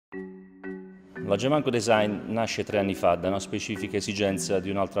La Gemanco Design nasce 3 anni fa da una specifica esigenza di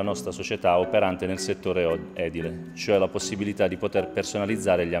un'altra nostra società operante nel settore edile, cioè la possibilità di poter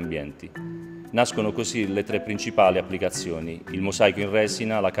personalizzare gli ambienti. Nascono così le 3 principali applicazioni: il mosaico in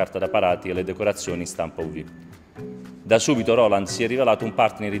resina, la carta da parati e le decorazioni in stampa UV. Da subito Roland si è rivelato un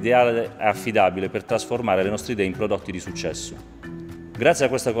partner ideale e affidabile per trasformare le nostre idee in prodotti di successo. Grazie a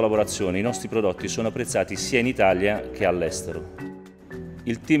questa collaborazione i nostri prodotti sono apprezzati sia in Italia che all'estero.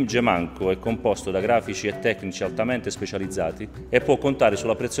 Il team Gemanco è composto da grafici e tecnici altamente specializzati e può contare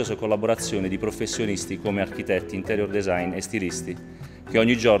sulla preziosa collaborazione di professionisti come architetti, interior design e stilisti, che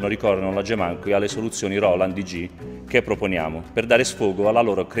ogni giorno ricorrono alla Gemanco e alle soluzioni Roland DG che proponiamo per dare sfogo alla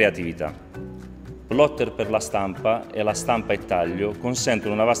loro creatività. Plotter per la stampa e la stampa e taglio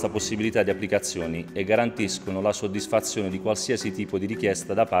consentono una vasta possibilità di applicazioni e garantiscono la soddisfazione di qualsiasi tipo di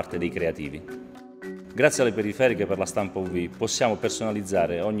richiesta da parte dei creativi. Grazie alle periferiche per la stampa UV possiamo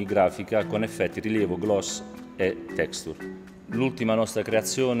personalizzare ogni grafica con effetti rilievo, gloss e texture. L'ultima nostra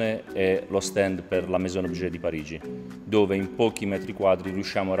creazione è lo stand per la Maison Objet di Parigi, dove in pochi metri quadri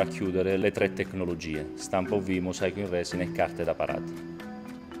riusciamo a racchiudere le 3 tecnologie: stampa UV, mosaico in resina e carte da parati.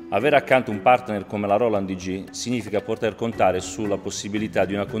 Avere accanto un partner come la Roland DG significa poter contare sulla possibilità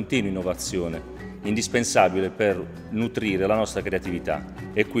di una continua innovazione, indispensabile per nutrire la nostra creatività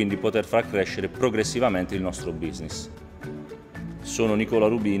e quindi poter far crescere progressivamente il nostro business. Sono Nicola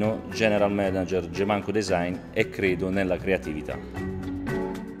Rubino, General Manager Gemanco Design e credo nella creatività.